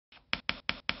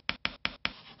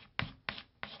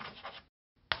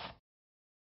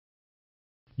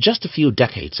Just a few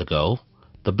decades ago,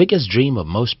 the biggest dream of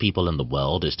most people in the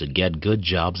world is to get good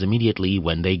jobs immediately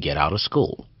when they get out of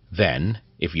school. Then,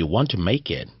 if you want to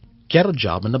make it, get a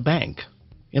job in a bank,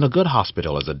 in a good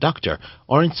hospital as a doctor,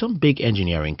 or in some big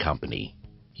engineering company.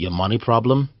 Your money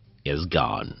problem is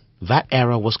gone. That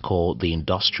era was called the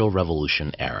Industrial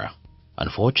Revolution era.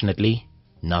 Unfortunately,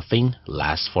 nothing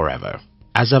lasts forever.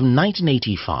 As of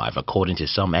 1985, according to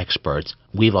some experts,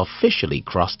 we've officially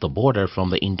crossed the border from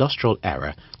the industrial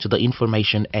era to the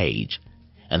information age,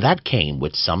 and that came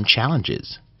with some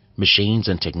challenges. Machines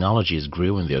and technologies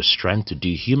grew in their strength to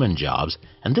do human jobs,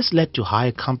 and this led to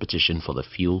higher competition for the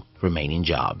few remaining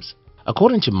jobs.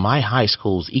 According to my high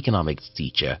school's economics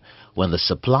teacher, when the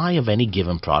supply of any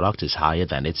given product is higher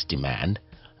than its demand,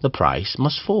 the price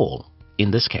must fall.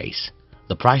 In this case,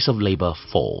 the price of labor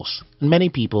falls, and many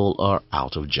people are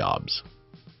out of jobs.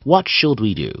 What should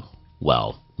we do?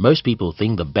 Well, most people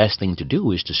think the best thing to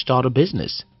do is to start a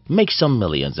business, make some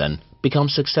millions, and become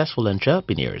successful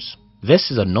entrepreneurs. This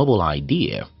is a noble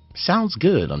idea. Sounds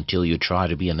good until you try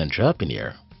to be an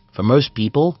entrepreneur. For most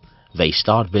people, they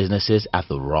start businesses at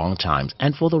the wrong times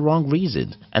and for the wrong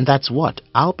reasons, and that's what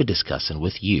I'll be discussing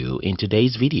with you in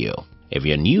today's video. If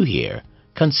you're new here,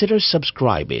 consider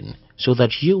subscribing so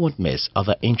that you won't miss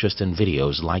other interesting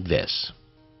videos like this.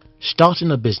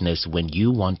 Starting a business when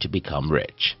you want to become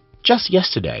rich. Just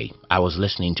yesterday, I was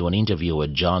listening to an interview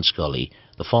with John Sculley,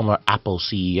 the former Apple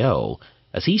CEO,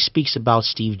 as he speaks about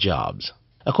Steve Jobs.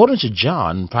 According to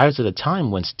John, prior to the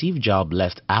time when Steve Jobs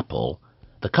left Apple,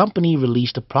 the company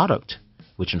released a product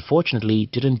which unfortunately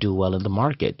didn't do well in the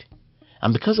market.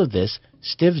 And because of this,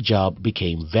 Steve Jobs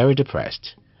became very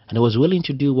depressed, and he was willing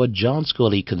to do what John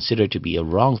Sculley considered to be a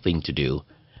wrong thing to do,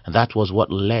 and that was what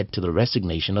led to the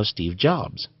resignation of Steve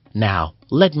Jobs. Now,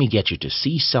 let me get you to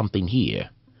see something here.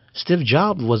 Steve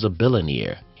Jobs was a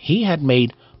billionaire. He had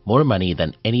made more money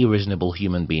than any reasonable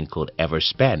human being could ever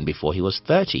spend before he was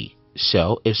 30.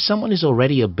 So, if someone is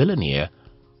already a billionaire,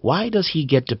 why does he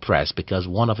get depressed because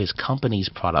one of his company's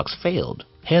products failed?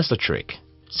 Here's the trick.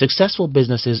 Successful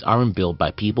businesses aren't built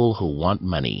by people who want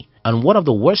money. And one of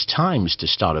the worst times to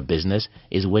start a business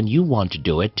is when you want to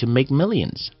do it to make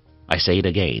millions. I say it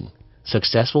again.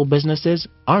 Successful businesses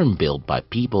aren't built by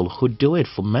people who do it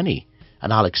for money.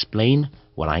 And I'll explain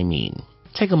what I mean.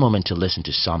 Take a moment to listen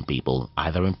to some people,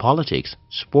 either in politics,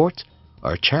 sports,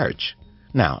 or church.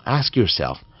 Now, ask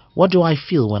yourself, what do I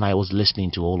feel when I was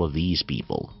listening to all of these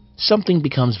people? Something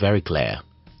becomes very clear.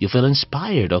 You feel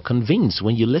inspired or convinced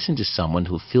when you listen to someone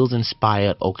who feels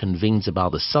inspired or convinced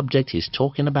about the subject he's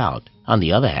talking about. On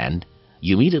the other hand,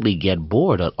 you immediately get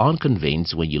bored or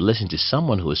unconvinced when you listen to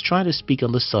someone who is trying to speak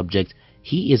on the subject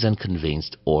he isn't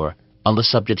convinced or on the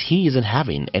subject he isn't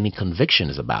having any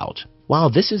convictions about. While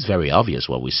this is very obvious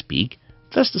when we speak,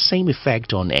 there's the same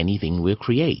effect on anything we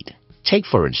create. Take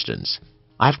for instance,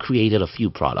 I've created a few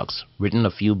products, written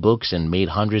a few books, and made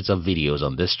hundreds of videos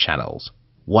on this channel.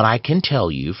 What I can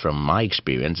tell you from my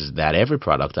experience is that every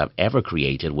product I've ever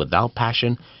created without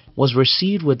passion was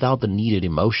received without the needed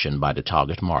emotion by the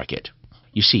target market.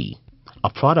 You see, a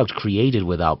product created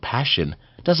without passion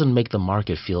doesn't make the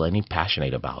market feel any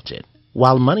passionate about it.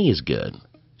 While money is good,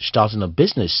 starting a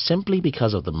business simply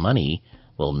because of the money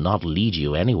will not lead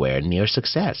you anywhere near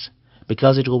success,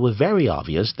 because it will be very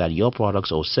obvious that your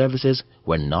products or services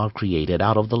were not created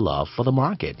out of the love for the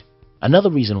market.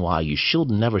 Another reason why you should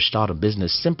never start a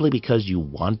business simply because you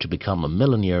want to become a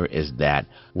millionaire is that,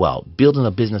 well, building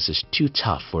a business is too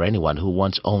tough for anyone who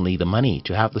wants only the money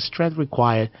to have the strength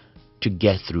required to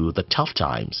get through the tough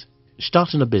times.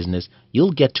 Starting a business,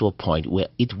 you'll get to a point where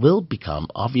it will become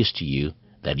obvious to you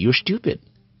that you're stupid.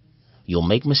 You'll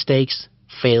make mistakes,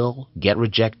 fail, get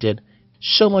rejected,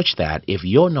 so much that if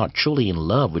you're not truly in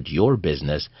love with your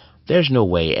business, there's no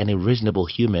way any reasonable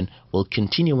human will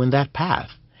continue in that path.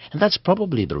 And that's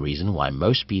probably the reason why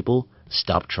most people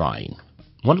stop trying.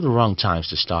 One of the wrong times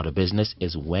to start a business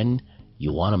is when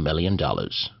you want $1 million.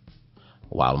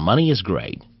 While money is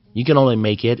great, you can only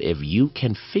make it if you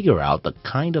can figure out the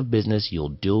kind of business you'll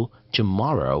do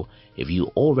tomorrow if you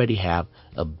already have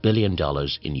 $1 billion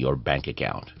in your bank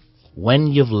account. When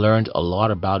you've learned a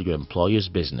lot about your employer's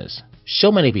business,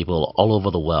 so many people all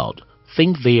over the world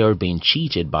think they are being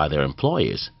cheated by their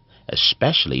employers,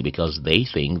 especially because they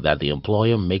think that the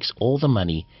employer makes all the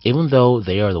money even though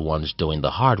they are the ones doing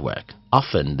the hard work.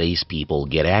 Often these people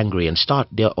get angry and start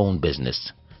their own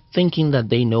business, thinking that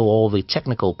they know all the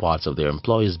technical parts of their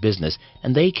employer's business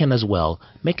and they can as well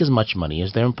make as much money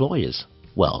as their employers.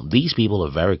 Well, these people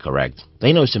are very correct.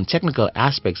 They know some technical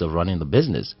aspects of running the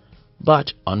business,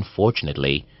 but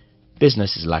unfortunately,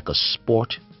 business is like a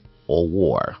sport or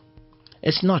war.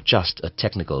 It's not just a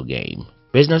technical game.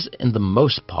 Business, in the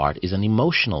most part, is an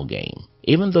emotional game.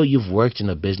 Even though you've worked in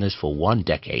a business for 1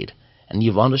 decade and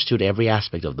you've understood every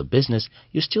aspect of the business,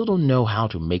 you still don't know how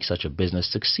to make such a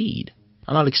business succeed.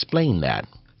 And I'll explain that.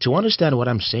 To understand what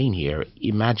I'm saying here,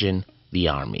 imagine the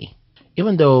army.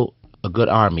 Even though a good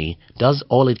army does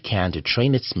all it can to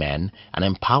train its men and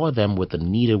empower them with the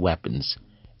needed weapons,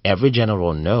 every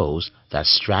general knows that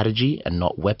strategy and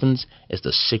not weapons is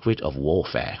the secret of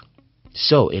warfare.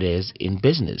 So it is in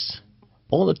business.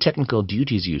 All the technical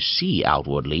duties you see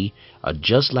outwardly are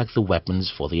just like the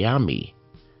weapons for the army.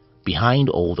 Behind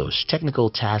all those technical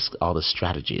tasks are the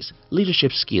strategies,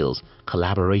 leadership skills,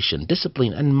 collaboration,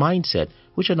 discipline, and mindset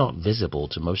which are not visible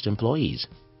to most employees.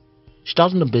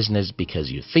 Starting a business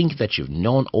because you think that you've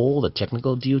known all the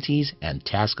technical duties and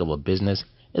tasks of a business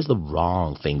is the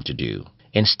wrong thing to do.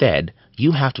 Instead,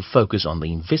 you have to focus on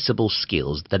the invisible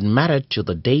skills that matter to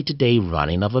the day-to-day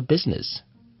running of a business.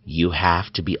 You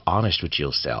have to be honest with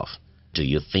yourself. Do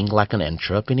you think like an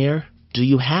entrepreneur? Do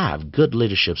you have good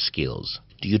leadership skills?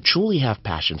 Do you truly have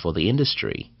passion for the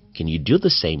industry? Can you do the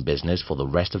same business for the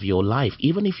rest of your life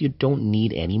even if you don't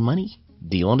need any money?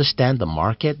 Do you understand the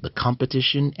market, the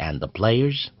competition, and the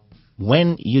players?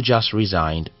 When you just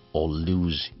resigned or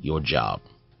lose your job.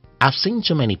 I've seen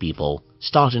too many people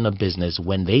starting a business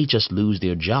when they just lose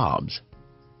their jobs.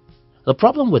 The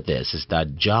problem with this is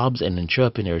that jobs and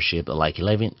entrepreneurship are like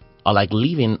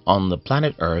living on the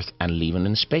planet Earth and living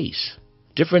in space.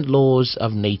 Different laws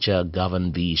of nature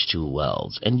govern these two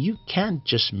worlds, and you can't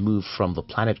just move from the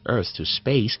planet Earth to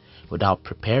space without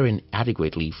preparing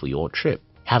adequately for your trip.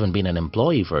 Having been an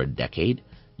employee for a decade,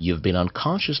 you've been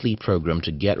unconsciously programmed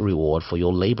to get reward for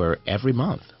your labor every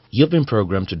month. You've been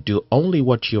programmed to do only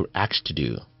what you're asked to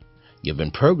do. You've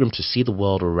been programmed to see the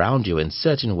world around you in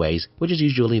certain ways, which is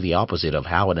usually the opposite of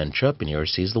how an entrepreneur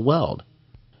sees the world.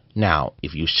 Now,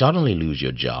 if you suddenly lose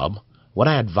your job, what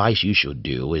I advise you should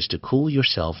do is to cool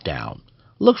yourself down,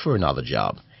 look for another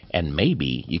job, and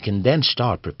maybe you can then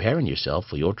start preparing yourself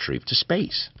for your trip to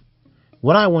space.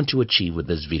 What I want to achieve with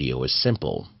this video is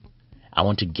simple. I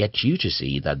want to get you to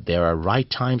see that there are right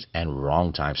times and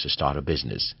wrong times to start a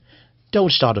business.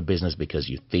 Don't start a business because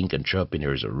you think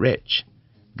entrepreneurs are rich.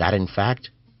 That, in fact,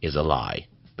 is a lie,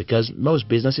 because most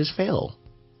businesses fail.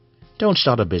 Don't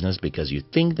start a business because you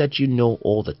think that you know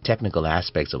all the technical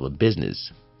aspects of a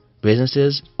business.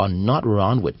 Businesses are not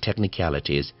run with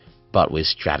technicalities, but with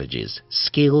strategies,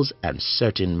 skills, and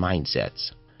certain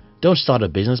mindsets. Don't start a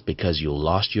business because you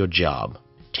lost your job.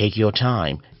 Take your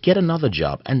time, get another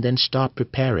job, and then start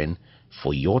preparing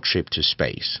for your trip to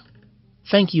space.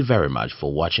 Thank you very much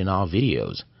for watching our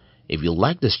videos. If you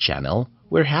like this channel,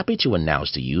 we're happy to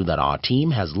announce to you that our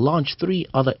team has launched 3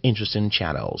 other interesting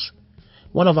channels.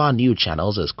 One of our new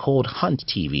channels is called Hunt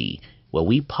TV, where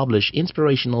we publish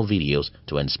inspirational videos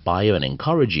to inspire and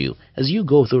encourage you as you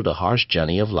go through the harsh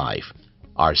journey of life.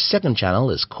 Our second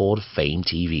channel is called Fame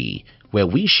TV, where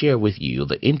we share with you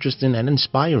the interesting and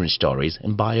inspiring stories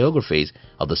and biographies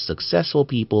of the successful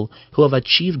people who have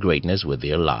achieved greatness with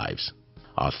their lives.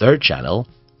 Our third channel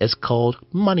is called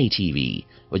Money TV,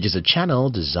 which is a channel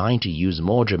designed to use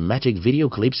more dramatic video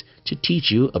clips to teach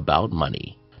you about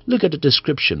money. Look at the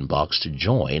description box to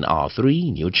join our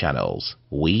 3 new channels.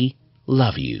 We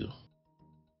love you.